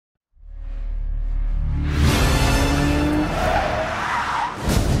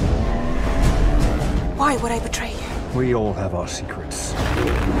Why would I betray you? We all have our secrets.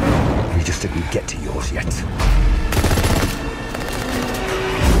 We just didn't get to yours yet.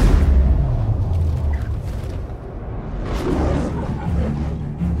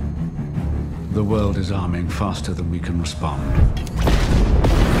 The world is arming faster than we can respond.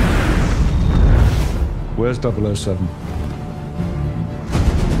 Where's 007?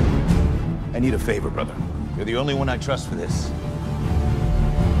 I need a favor, brother. You're the only one I trust for this.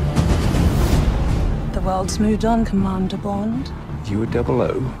 The world's moved on, Commander Bond. You were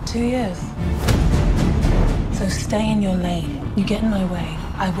 00? 2 years. So stay in your lane. You get in my way,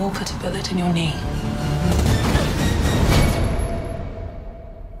 I will put a bullet in your knee.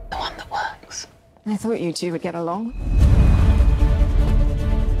 The one that works. I thought you two would get along.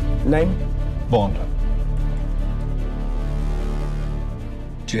 Name? Bond.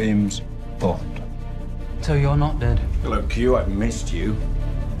 James Bond. So you're not dead? Hello, Q. I've missed you.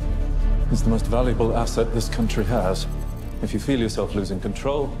 It's the most valuable asset this country has. If you feel yourself losing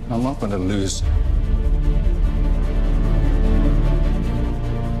control, I'm not going to lose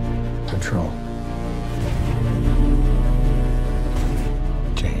control.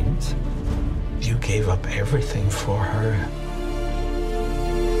 James, you gave up everything for her.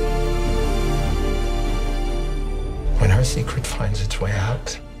 When her secret finds its way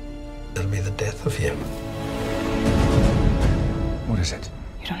out, it'll be the death of you. What is it?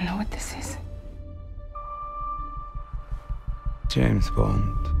 You don't know what this is. James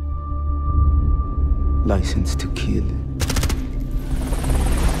Bond. License to kill.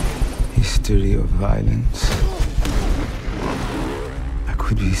 History of violence. I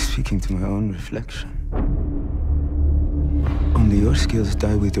could be speaking to my own reflection. Only your skills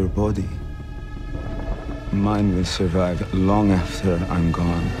die with your body. Mine will survive long after I'm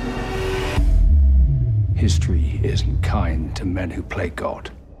gone. History isn't kind to men who play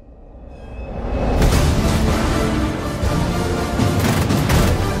God.